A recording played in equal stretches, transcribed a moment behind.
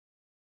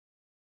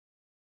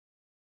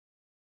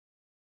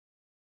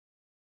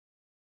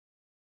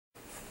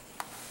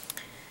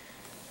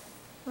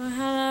Well,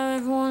 hello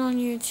everyone on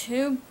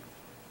YouTube.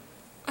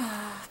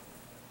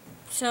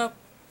 So,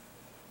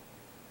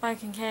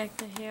 biking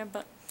character here,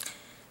 but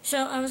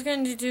so I was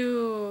going to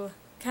do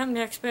Captian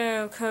Jack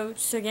Sparrow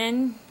quotes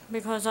again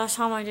because last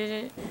time I did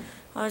it,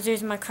 I was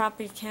using my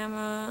crappy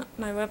camera,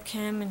 my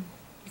webcam, and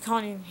you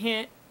can't even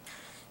hear it.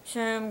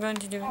 So I'm going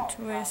to do it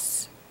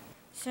with.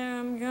 So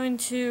I'm going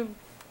to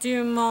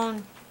do them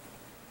on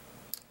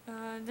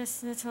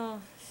this little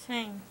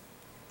thing.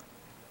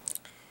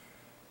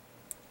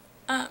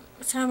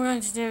 So I'm going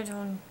to do it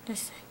on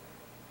this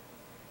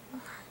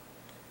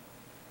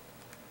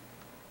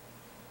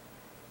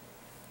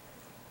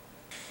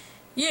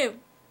thing.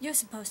 You're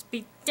supposed to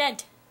be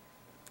dead.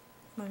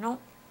 Am I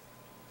not?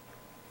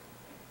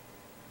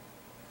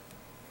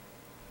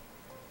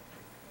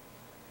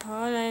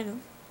 Polelo.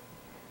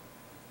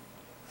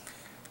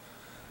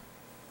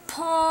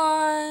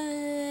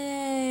 Parsney.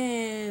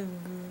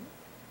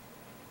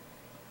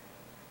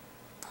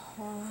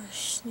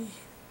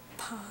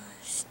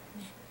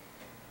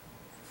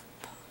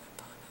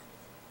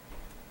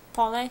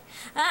 Polly.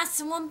 That's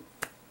the one.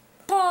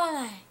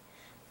 Polly.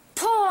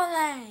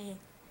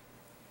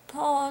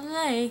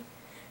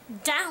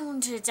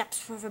 Down to the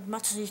depths of a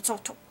muddy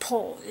sort of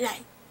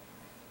Polly.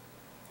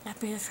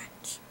 That'd be the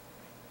French.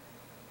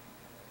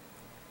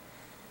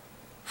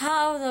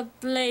 How the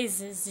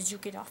blazes did you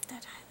get off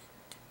that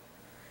island?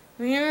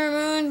 When you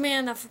ruined me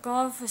and I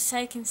forgot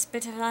forsaken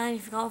spit of land,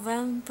 you forgot a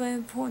very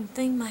important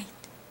thing, mate.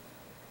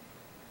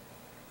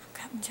 I'm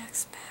Captian Jack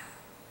Sparrow.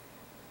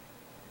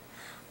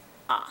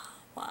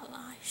 Well,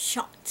 I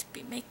shan't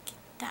be making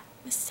that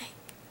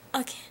mistake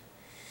again.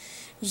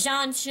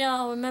 Jean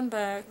shall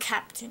remember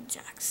Captian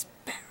Jack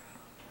Sparrow.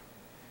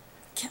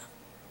 Kill.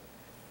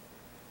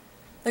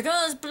 The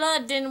girl's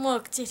blood didn't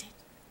work, did it?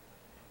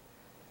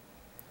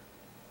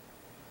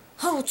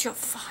 Hold your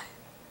fire.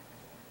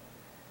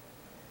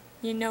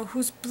 You know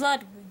whose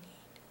blood we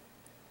need.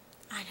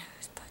 I know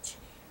whose blood you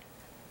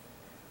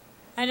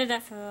need. I did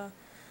that for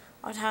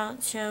our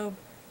talent show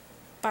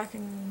back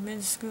in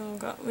middle school,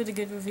 got really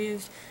good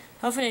reviews.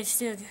 Hopefully it's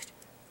still good.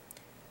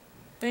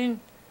 Been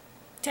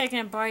taking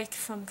a break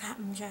from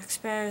Captian Jack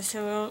Sparrow,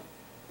 so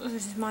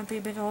this might be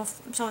a bit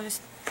off. So I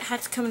just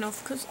had to come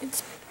off because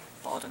it's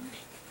bothering me.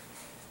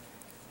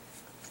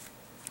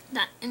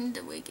 That end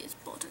of the week is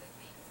bothering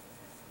me.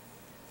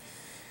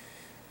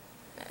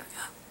 There we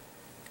go.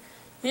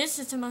 This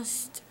is the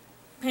most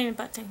pain in the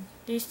butt thing.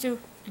 These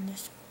two and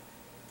this.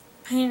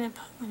 Pain in the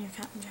butt when you're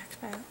Captian Jack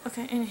Sparrow.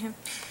 Okay, anyhow.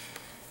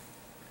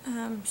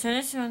 So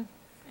this one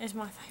is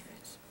my favourites.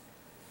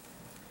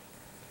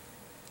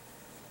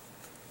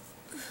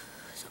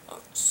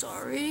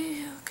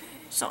 Sorry.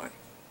 Okay, sorry.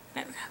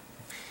 There we go.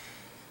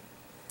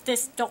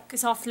 This dock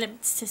is off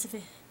limits to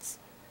civilians.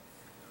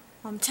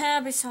 I'm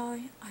terribly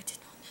sorry. I did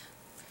not know.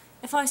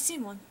 If I see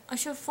one, I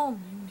shall inform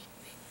you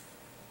immediately.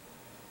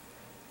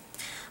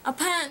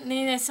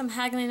 Apparently there's some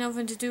haggling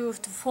over to do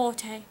with the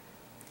forte.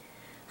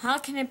 How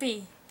can it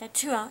be that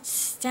two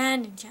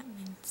outstanding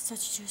gentlemen such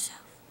as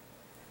yourself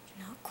do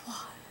not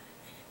acquire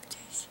an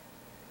invitation?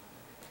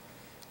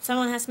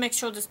 Someone has to make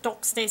sure this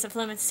dock stays off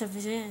limits to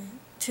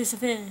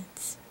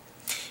civilians.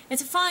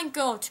 It's a fine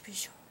goal to be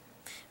sure,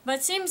 but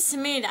it seems to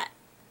me that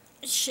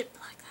a ship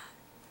like that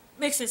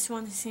makes this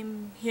one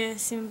seem a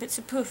bit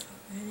superfluous,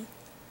 really.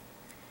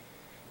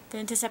 The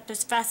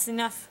Interceptor's fast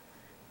enough,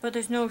 but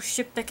there's no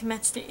ship that can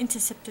match the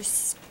Interceptor's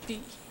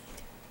speed.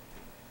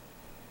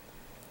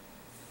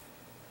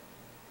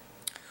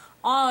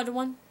 The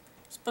one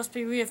supposed to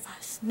be real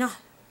fast,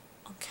 not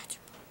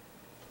uncatchable.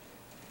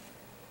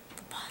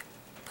 The Black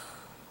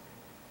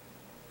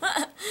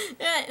Pearl.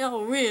 There ain't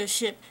no real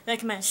ship that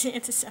can match the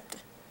Interceptor.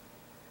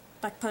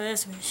 Black Pearl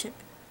is a real ship.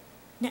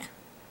 No,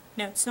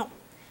 it's not.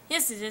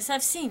 Yes, it is.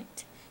 I've seen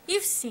it.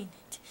 You've seen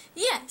it.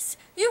 Yes,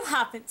 you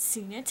haven't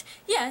seen it.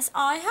 Yes,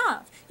 I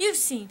have. You've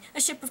seen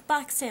a ship with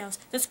black sails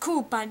that's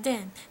crewed by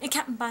them and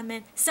captained by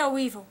men so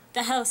evil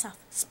the hell's off,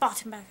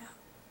 spotting back out.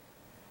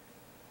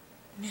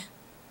 No.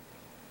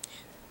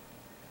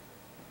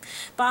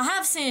 But I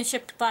have seen a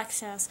ship with black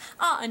sails.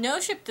 No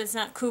ship that's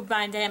not crewed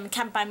by them and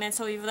captained by men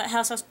so evil that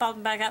hell's off,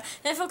 spotting back out.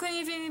 Therefore, couldn't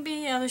even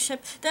be the other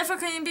ship. Therefore,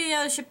 couldn't be the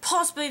other ship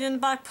possibly than the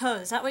Black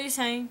Pearl. Is that what you're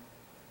saying?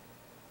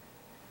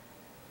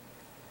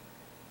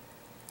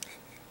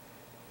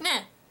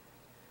 No.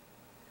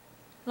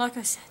 Like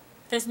I said,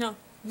 there's no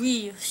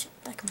real ship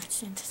that can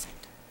match the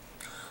Interceptor.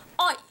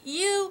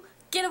 You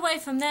get away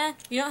from there.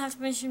 You don't have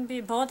permission to be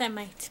aboard there,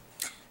 mate.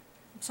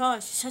 I'm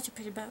sorry, she's such a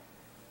pretty boat.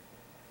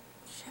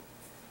 Ship.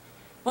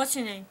 What's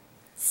your name?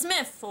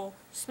 Smith, or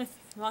Smith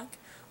if you like.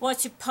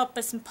 What's your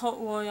purpose in Port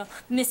Royal,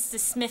 Mr.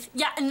 Smith?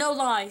 Yeah, and no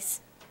lies.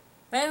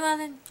 Very well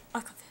then,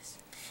 I got this.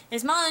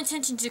 It's my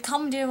intention to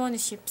commandeer one of the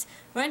ships,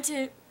 rent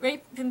to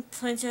rape and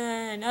plunder,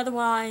 and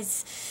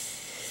otherwise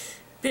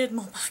build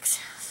more black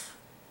sails.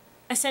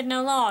 I said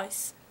no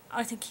lies.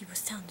 I think he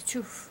was telling the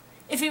truth.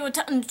 If he were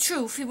telling the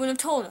truth, he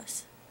wouldn't have told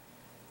us.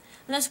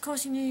 Unless, of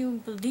course, he knew you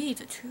wouldn't believe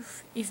the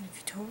truth, even if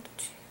he told it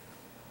to you.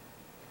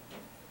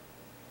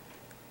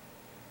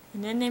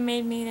 And then they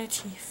made me their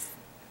chief.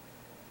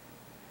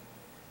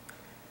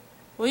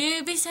 Will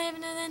you be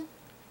saving her then?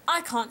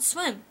 I can't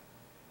swim.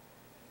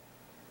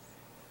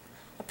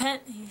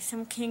 Apparently,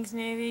 some King's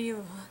Navy you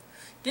are.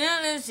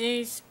 Don't lose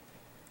these.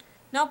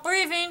 Not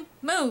breathing.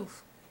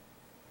 Move.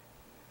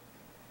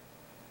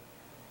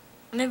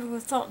 I never would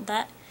have thought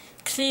that.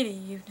 Clearly,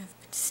 you've never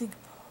been to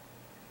Singapore.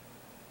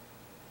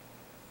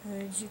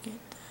 Where did you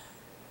get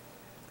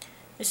that?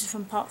 This is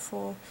from part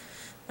 4.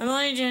 I'm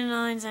only doing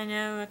lines I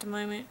know at the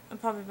moment. I'll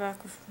probably be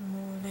back with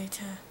more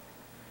later.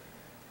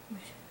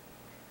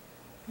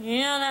 You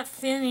know that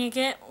feeling you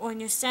get when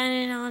you're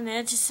standing on the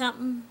edge of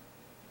something?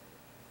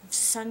 It's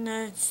a sudden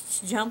urge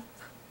to jump.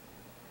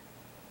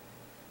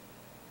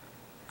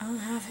 I don't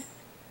have it.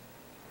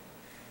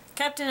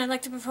 Captain, I'd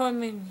like to perform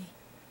immunity.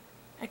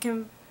 I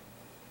can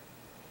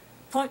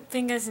point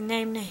fingers and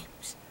name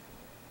names.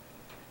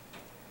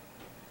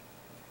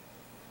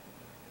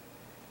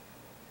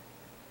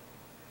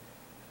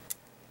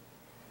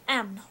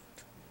 Am not.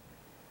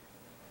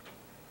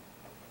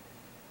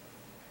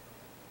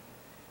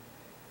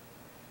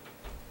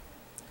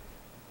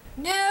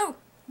 No!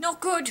 Not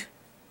good!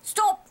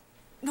 Stop!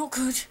 Not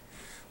good!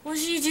 What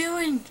are you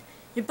doing?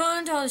 You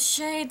burned all the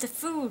shade, the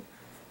food,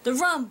 the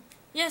rum.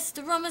 Yes,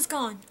 the rum is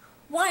gone.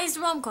 Why is the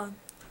rum gone?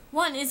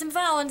 1, it's a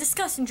vile and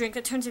disgusting drink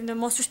that turns into the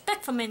most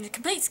respectful men into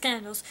complete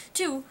scandals.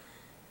 2,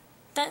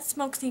 that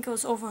smoke thing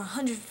goes over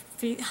 100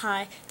 feet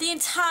high. The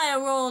entire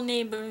Royal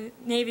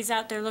Navy's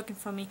out there looking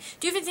for me.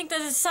 Do you even think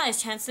there's a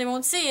size chance they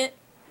won't see it?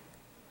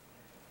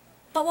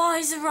 But why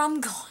is the rum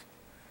gone?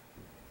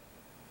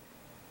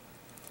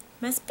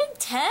 Must have been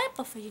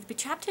terrible for you to be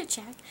trapped here,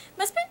 Jack.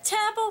 Must have been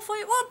terrible for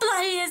you. What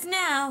bloody is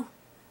now?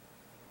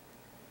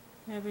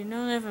 There'll be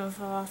no living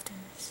for after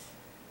this.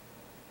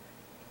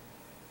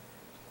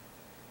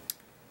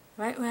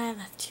 Right where I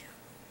left you.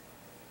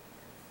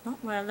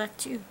 Not where I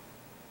left you.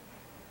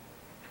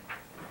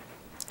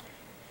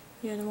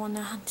 You're the one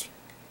they're hunting.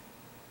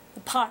 The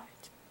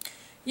pirate.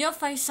 Your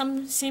face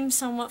seems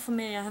somewhat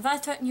familiar. Have I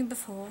threatened you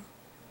before?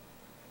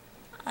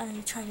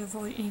 I try to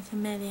avoid any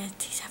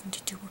familiarities having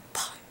to do with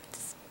pirates.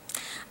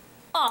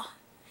 Ah,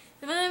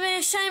 it would have been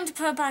a shame to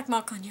put a black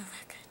mark on your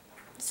record.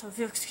 So if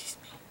you'll excuse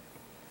me.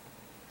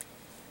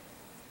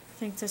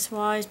 Think this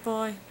wise,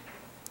 boy?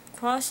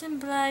 Crossing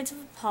blades of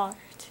a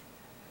pirate.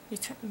 You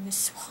threatened Miss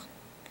Swan.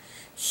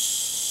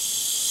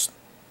 Shh.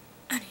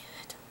 Only a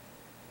little.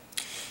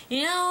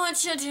 You know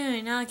what you're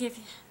doing. I'll give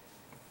you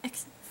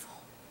excellent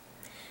form.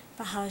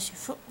 But how's your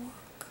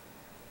footwork?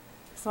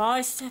 Before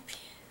I step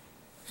here.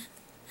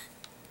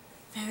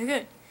 Very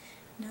good.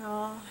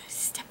 Now I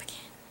step again.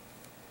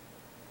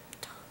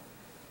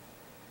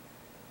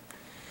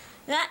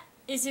 That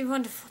is a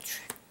wonderful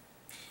trick.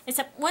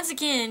 Except once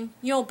again,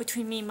 you're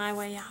between me and my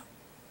way out.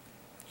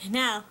 And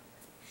now,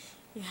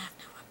 you have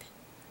no weapon.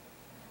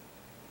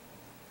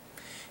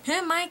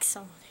 Who makes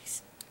all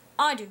these?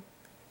 I do.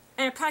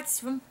 And I practice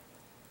them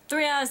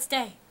 3 hours a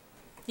day.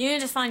 You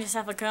need to find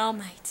yourself a girl,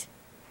 mate.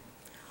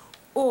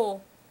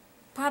 Or,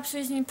 perhaps the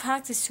reason you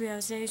practice 3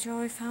 hours a day is you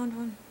already found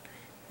one.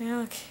 You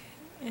know,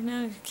 in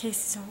other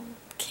cases, all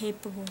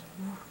capable of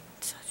more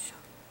and such.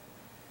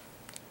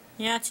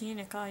 You're not a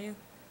eunuch, are you?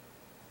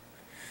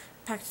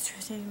 Practice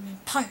for saving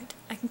a pirate.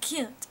 I can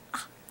kill it.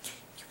 Ah, you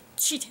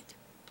cheated.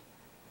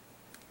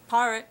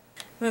 Pirate,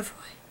 move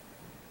away.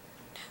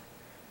 No.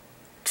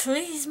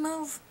 Please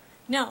move.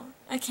 No,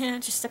 I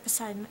cannot just step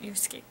aside and let you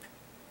escape.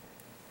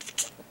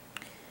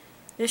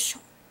 This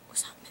shot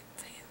was not meant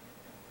for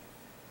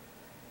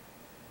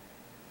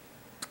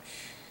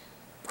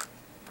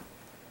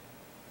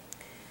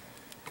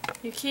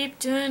you. You keep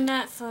doing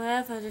that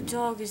forever, the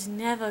dog is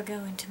never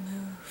going to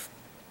move.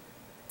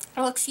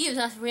 Well, excuse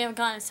us, we haven't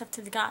gotten us up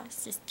to the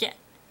goddess just yet.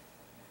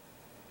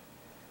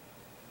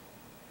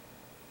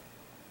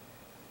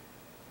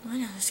 I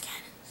know those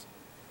cannons.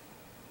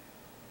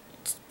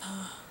 It's the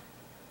paw.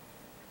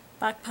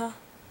 Back paw.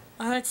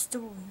 I heard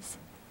stories.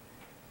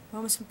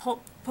 Romans from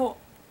port.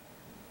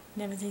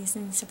 Never these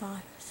any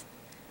survivors.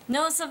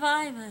 No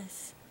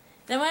survivors.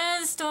 Then where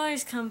do the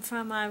stories come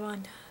from, I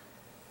wonder?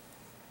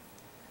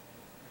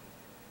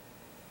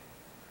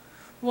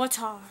 What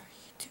are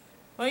you doing?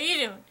 What are you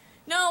doing?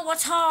 No,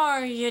 what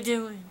are you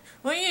doing?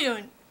 What are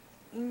you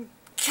doing?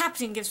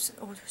 Captain gives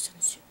orders on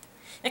the ship.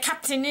 The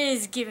captain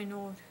is giving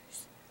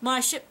orders. My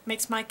ship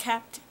makes my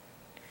captain.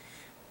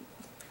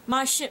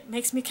 My ship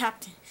makes me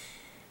captain.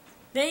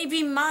 They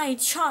be my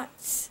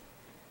charts.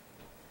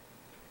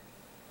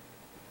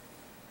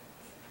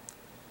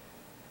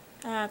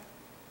 So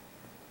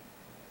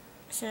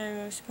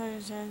I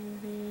suppose that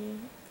would be...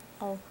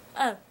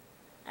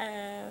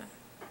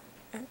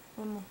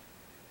 one more.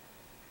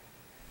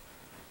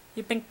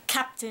 You've been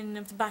captain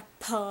of the Black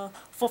Pearl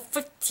for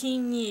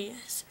 15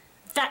 years.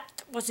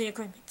 That was the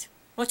agreement.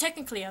 Well,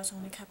 technically I was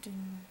only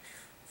captain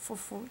for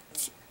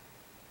 14...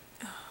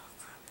 Oh,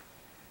 crap.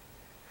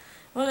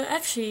 Well,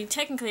 actually,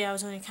 technically I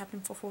was only captain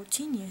for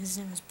 14 years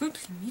and I was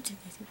brutally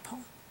mutilated,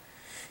 Paul.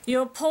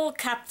 You're a poor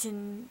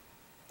captain...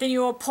 Then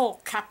you're a poor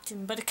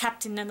captain, but a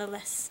captain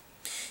nonetheless.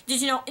 Did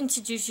you not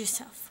introduce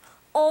yourself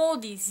all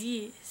these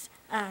years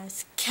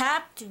as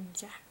Captain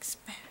Jack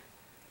Sparrow?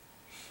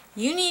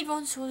 You need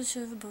 1 soul to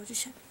serve aboard your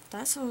ship.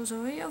 That soul's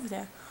already over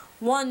there.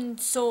 1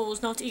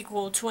 soul's not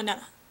equal to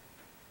another.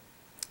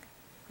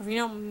 Have you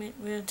not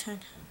will turn?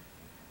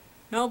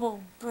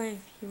 Noble,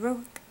 brave,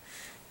 heroic,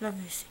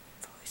 lovely singing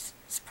voice,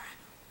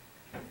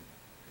 soprano.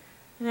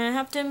 And I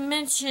have to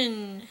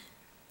mention...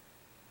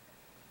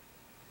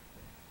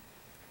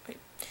 Wait,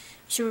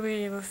 should we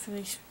read it for at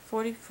least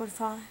 40,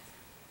 45?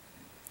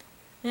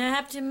 And I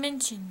have to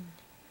mention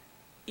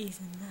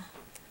Ethan Love,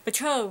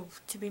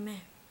 betrothed to be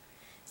married.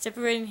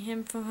 Separating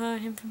him from her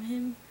and him from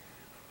him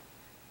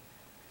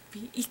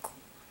be equal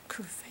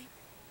crew fate.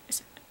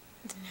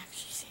 Then have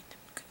she seen them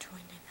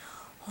conjoined in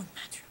whole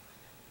matrimony.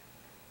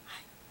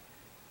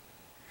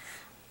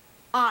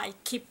 I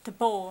keep the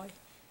boy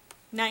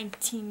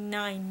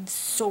 99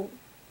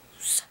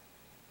 souls.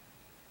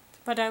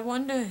 But I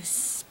wonder,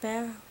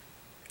 Sparrow,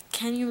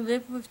 can you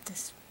live with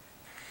this?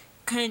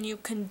 Can you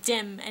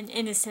condemn an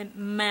innocent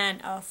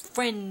man, a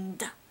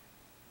friend,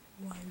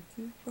 while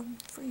you run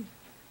free?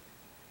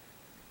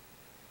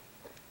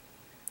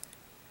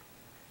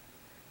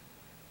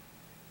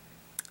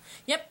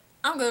 Yep,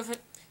 I'm good with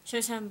it.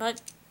 Show some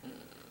but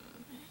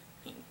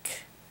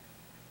ink.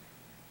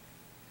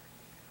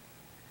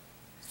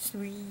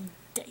 3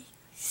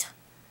 days.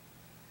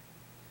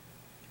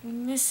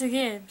 Mr.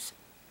 Gibbs.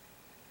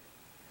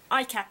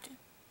 Aye, Captain.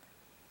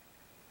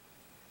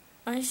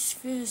 I just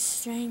feel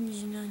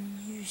strange and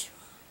unusual.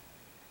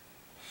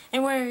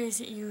 And where is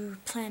it you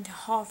plan to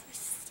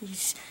harvest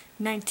these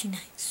 99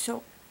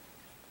 souls?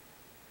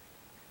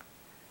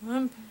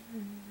 Don't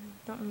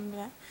remember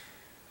that.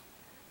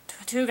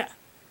 Tortuga.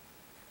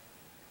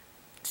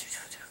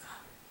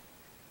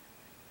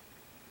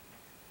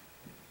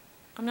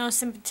 I'm not a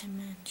simpleton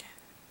man, Jack.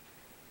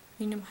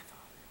 You knew my father.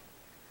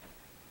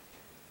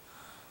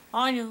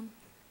 I knew him.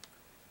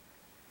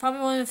 Probably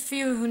one of the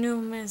few who knew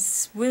him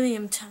as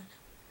William Turner.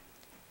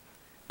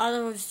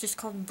 Others just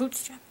called him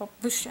Bootstrap or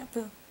Bootstrap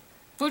Bill.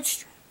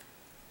 Bootstrap.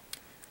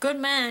 Good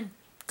man.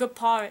 Good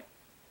pirate.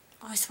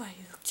 I swear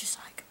you look just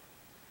like him.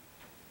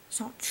 It's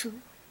not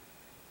true.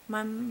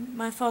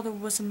 My father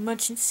was a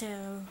merchant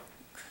sailor.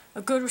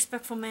 A good,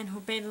 respectful man who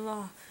obeyed the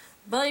law.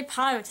 A bloody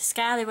pirate, a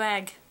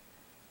scallywag.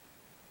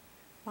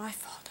 My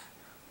father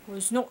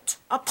was not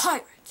a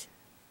pirate.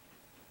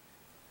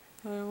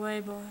 Put it away,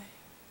 boy.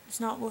 It's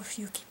not worth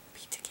you getting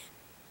beat again.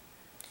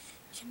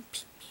 You didn't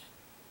beat me.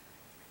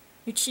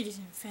 You cheated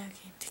in a fair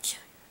game to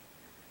kill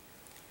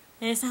you.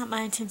 And it's not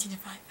my intention to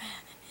fight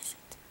fair, then, is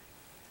it?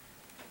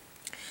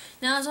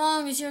 Now, as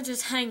long as you're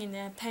just hanging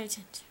there, pay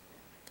attention.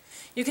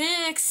 You can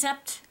either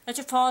accept that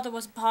your father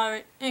was a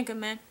pirate and a good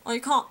man, or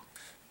you can't.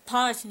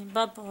 Pirates in your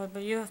blood, boy,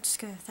 but you have to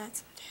scare that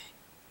someday.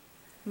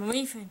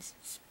 Marie, for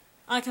instance.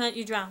 I can let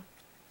you drown.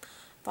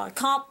 But I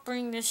can't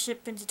bring this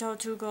ship into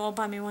Tortuga all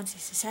by me once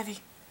it's this heavy.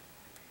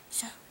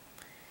 So,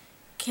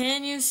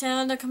 can you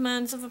sail the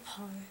commands of a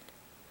pirate?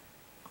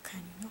 Or can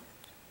you not?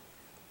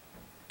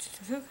 To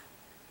Tortuga.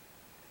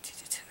 To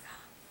Tortuga.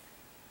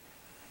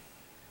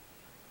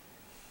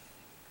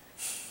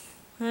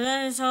 Well,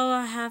 that is all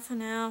I have for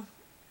now.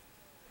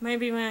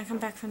 Maybe when I come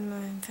back from the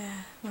Marine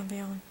Fair, we'll be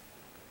on.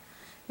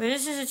 But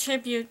this is a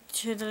tribute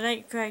to the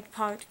late great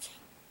Pirate King.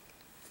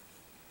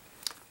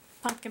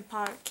 Pumpkin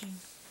Pirate King.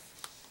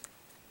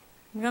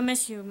 I'm gonna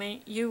miss you,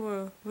 mate. You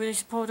were really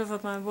supportive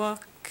of my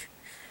work,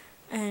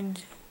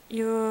 and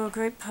you're a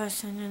great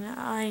person, and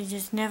I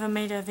just never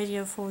made a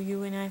video for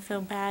you, and I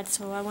feel bad,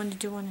 so I wanted to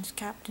do one as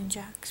Captain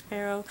Jack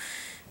Sparrow.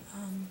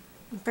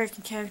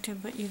 Breaking character,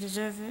 but you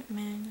deserve it,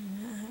 man.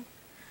 And,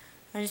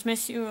 I just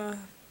miss you.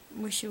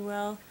 Wish you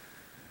well.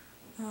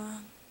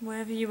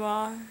 Wherever you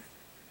are,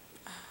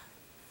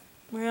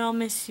 we all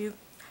miss you.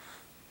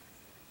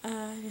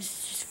 This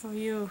is just for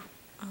you.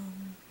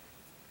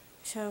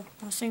 So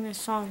I'll sing this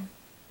song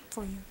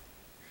for you.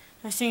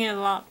 I sing it a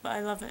lot, but I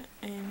love it,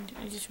 and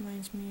it just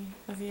reminds me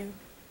of you.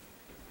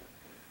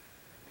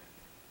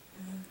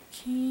 The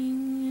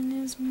king and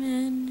his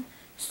men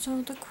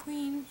stole the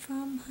queen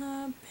from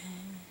her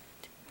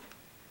bed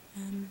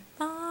and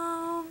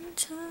bound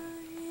her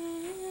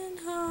in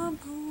her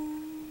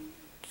bones.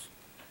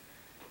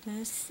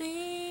 The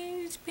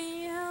seas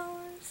be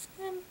ours,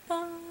 and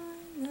by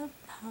the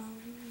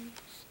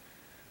powers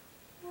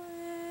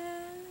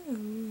where we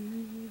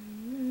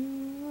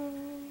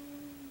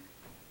roam,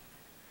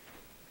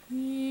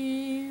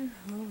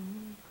 hero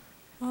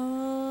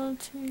all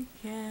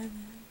together,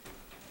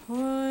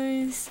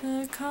 hoist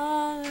the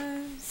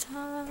colors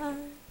high.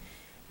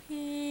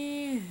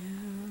 Hero,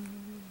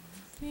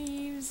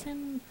 thieves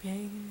and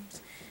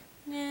beggars,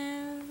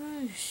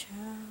 never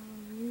shall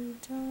you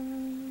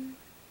die.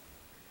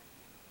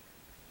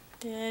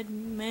 Dead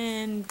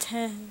men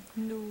tell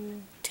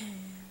no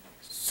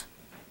tales.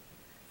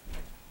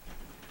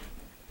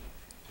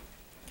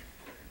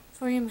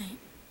 For you, mate.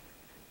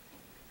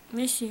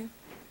 Miss you.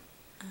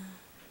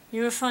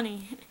 You were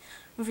funny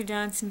with your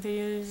dancing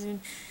videos and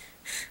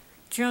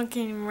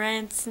drunken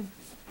rants, and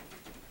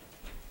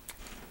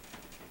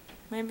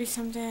maybe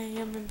someday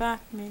you'll be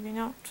back, maybe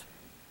not.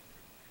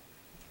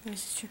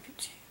 This is a tribute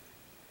to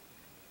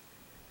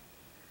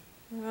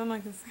you. You're my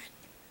good friend.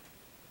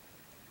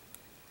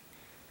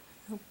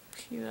 Hope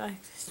you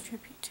like this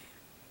tribute too.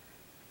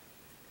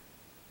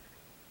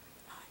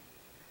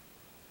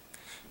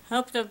 I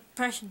hope the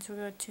impressions were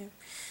good too.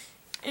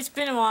 It's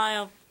been a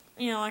while.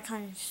 You know,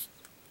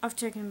 I've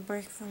taken a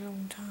break for a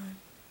long time.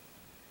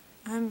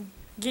 I'm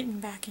getting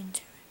back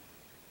into it.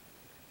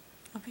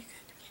 I'll be good.